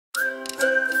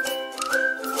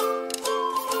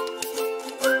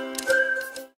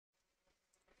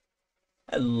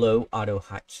Hello,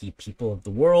 AutoHotkey people of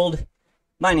the world.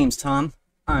 My name's Tom.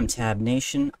 I'm Tab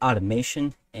Nation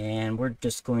Automation, and we're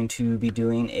just going to be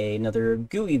doing another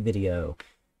GUI video,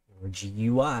 or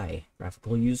GUI,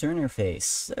 Graphical User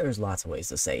Interface. There's lots of ways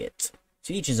to say it.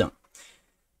 To each his own.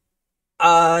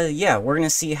 Yeah, we're gonna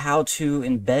see how to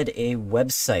embed a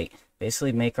website.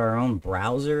 Basically make our own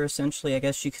browser, essentially, I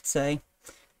guess you could say.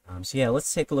 So yeah,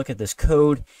 let's take a look at this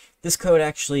code. This code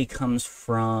actually comes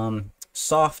from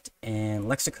Soft and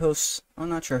Lexicos. I'm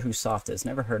not sure who Soft is,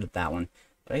 never heard of that one,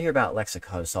 but I hear about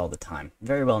Lexicos all the time.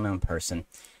 Very well-known person,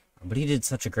 but he did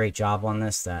such a great job on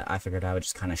this that I figured I would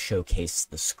just kind of showcase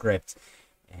the script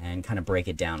and kind of break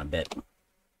it down a bit.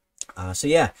 So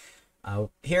yeah,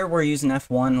 here we're using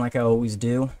F1 like I always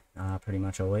do, pretty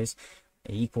much always.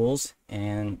 Equals,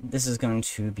 and this is going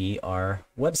to be our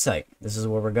website. This is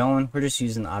where we're going. We're just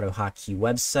using the AutoHotkey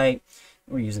website.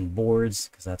 We're using boards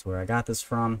because that's where I got this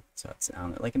from, so it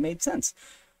sounded like it made sense.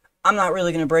 I'm not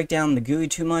really going to break down the GUI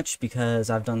too much because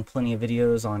I've done plenty of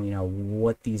videos on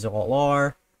what these all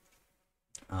are.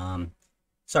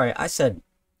 Sorry, I said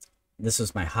this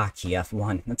was my hotkey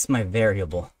F1. That's my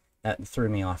variable. That threw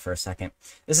me off for a second.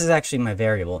 This is actually my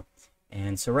variable,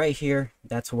 and so right here,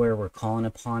 that's where we're calling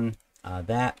upon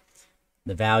that.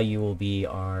 The value will be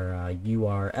our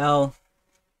URL,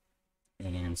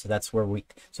 and so that's where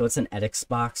so it's an edX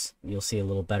box. You'll see a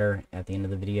little better at the end of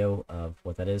the video of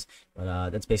what that is, but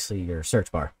that's basically your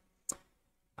search bar.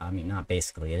 I mean, not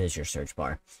basically, it is your search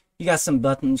bar. You got some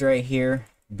buttons right here,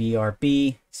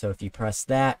 BRB, so if you press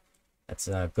that, that's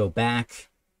go back,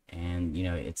 and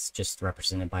it's just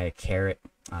represented by a caret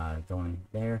going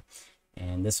there,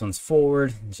 and this one's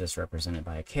forward, it's just represented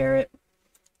by a caret.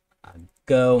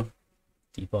 Go,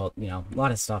 default, a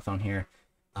lot of stuff on here,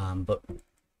 but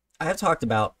I have talked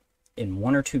about in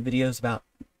one or two videos about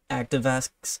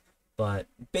ActiveX, but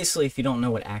basically if you don't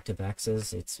know what ActiveX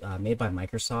is, it's made by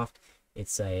Microsoft.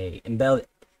 It's a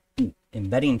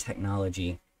embedding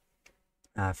technology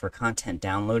for content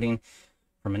downloading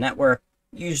from a network,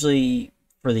 usually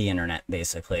for the internet,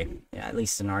 basically. Yeah, at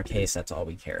least in our case, that's all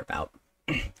we care about.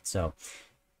 So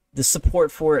the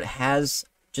support for it has,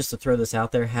 just to throw this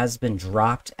out there, has been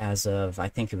dropped as of, I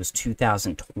think it was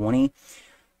 2020,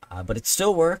 but it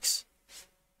still works.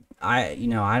 I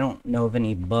don't know of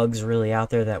any bugs really out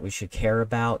there that we should care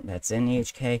about that's in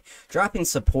HK. Dropping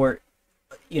support,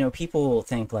 people will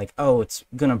think like, oh, it's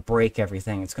gonna break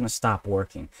everything, it's gonna stop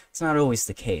working. It's not always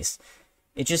the case.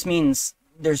 It just means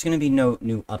there's gonna be no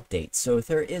new updates. So if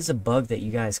there is a bug that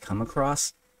you guys come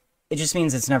across, it just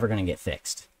means it's never gonna get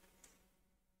fixed.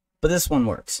 But this one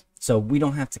works, so we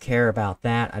don't have to care about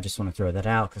that. I just want to throw that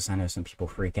out because I know some people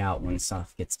freak out when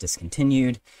stuff gets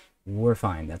discontinued. We're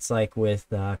fine. That's like with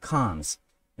comms.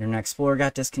 Internet Explorer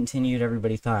got discontinued.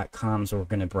 Everybody thought comms were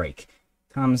going to break.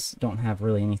 Comms don't have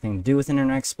really anything to do with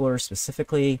Internet Explorer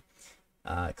specifically.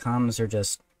 Comms are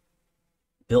just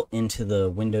built into the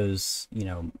Windows,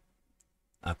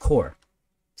 core.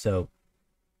 So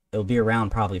it'll be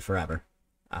around probably forever,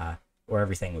 or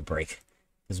everything would break,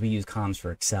 because we use comms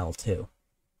for Excel too.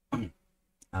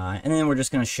 And then we're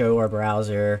just going to show our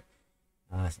browser.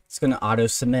 It's going to auto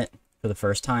submit for the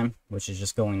first time, which is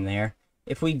just going there.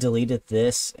 If we deleted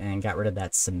this and got rid of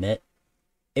that submit,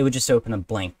 it would just open a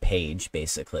blank page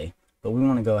basically. But we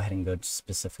want to go ahead and go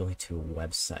specifically to a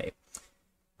website.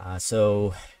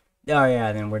 Oh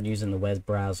yeah, then we're using the web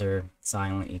browser.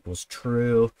 Silent equals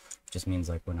true. Just means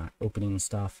like we're not opening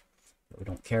stuff that we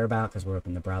don't care about because we're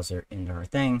opening the browser into our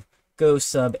thing. Go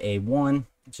sub A1,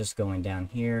 just going down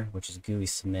here, which is GUI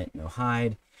submit, no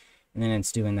hide. And then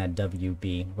it's doing that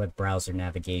WB, web browser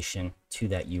navigation, to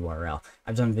that URL.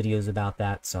 I've done videos about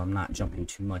that, so I'm not jumping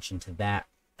too much into that,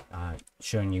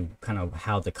 showing you kind of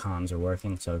how the comms are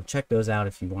working. So check those out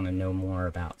if you want to know more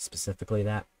about specifically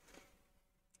that.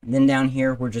 And then down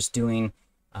here, we're just doing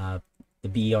the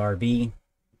BRB,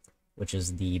 which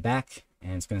is the back,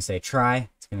 and it's going to say try.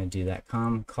 It's going to do that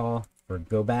com call for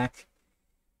go back.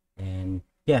 And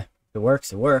yeah, if it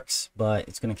works, but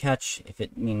it's going to catch if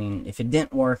it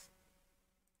didn't work,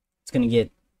 it's going to get,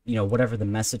 whatever the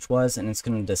message was, and it's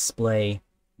going to display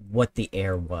what the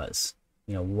error was.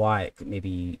 Why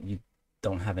maybe you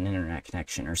don't have an internet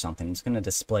connection or something. It's going to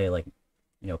display like,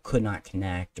 could not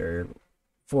connect or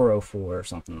 404 or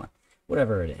something, like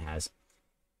whatever it has.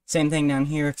 Same thing down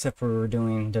here, except for we're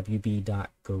doing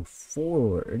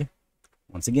wb.goforward.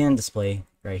 Once again, display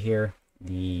right here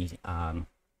the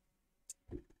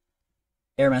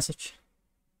error message.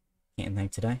 Can't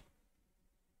think today.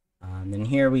 Then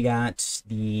here we got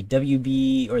the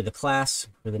WB, or the class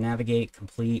for the navigate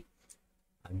complete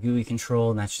GUI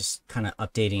control, and that's just kind of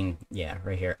updating. Yeah,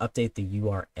 right here, update the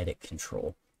UR edit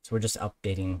control. So we're just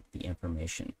updating the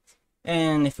information.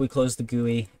 And if we close the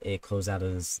GUI, it closes out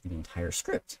as the entire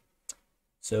script.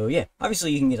 So yeah,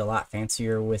 obviously you can get a lot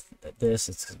fancier with this.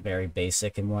 It's very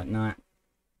basic and whatnot.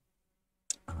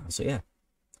 So yeah,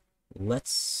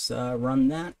 let's run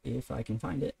that if I can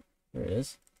find it. There it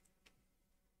is.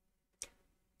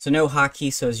 So no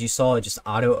hotkey, so as you saw, it just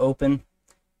auto open.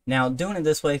 Now doing it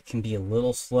this way can be a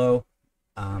little slow,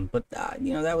 but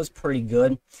you know, that was pretty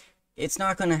good. It's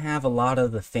not going to have a lot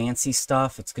of the fancy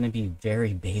stuff. It's going to be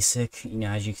very basic, you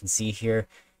know, as you can see here.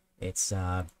 It's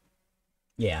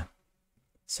yeah.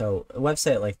 So a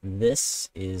website like this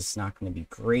is not going to be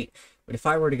great, but if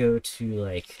I were to go to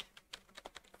like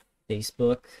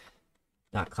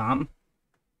facebook.com,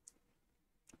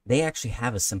 they actually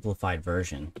have a simplified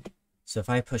version. So if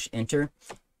I push enter,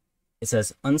 it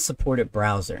says unsupported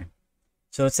browser.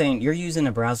 So it's saying you're using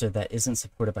a browser that isn't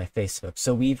supported by Facebook.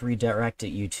 So we've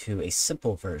redirected you to a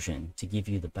simple version to give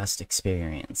you the best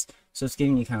experience. So it's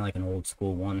giving you kind of like an old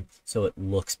school one, so it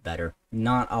looks better.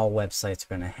 Not all websites are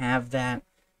going to have that.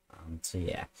 So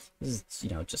yeah, this is, you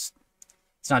know, just,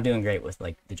 it's not doing great with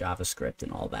like the JavaScript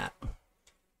and all that. So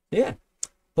yeah,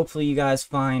 hopefully you guys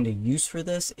find a use for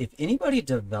this. If anybody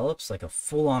develops like a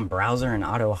full-on browser and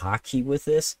AutoHotkey with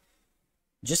this,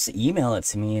 just email it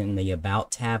to me in the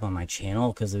About tab on my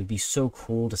channel, because it would be so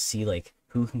cool to see like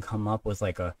who can come up with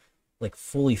like a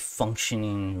fully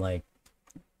functioning, like,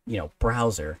 you know,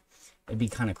 browser. It'd be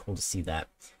kind of cool to see that.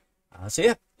 So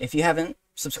yeah, if you haven't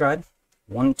subscribed,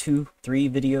 1, 2, 3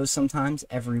 videos sometimes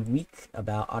every week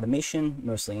about automation,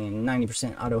 mostly in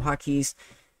 90% AutoHotkeys,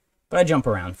 but I jump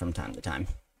around from time to time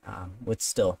with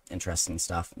still interesting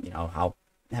stuff. You know, I'll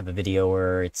have a video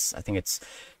where it's, I think it's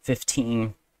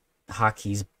 15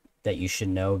 hotkeys that you should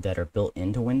know that are built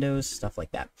into Windows, stuff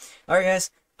like that. All right,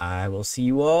 guys, I will see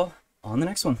you all on the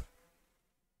next one.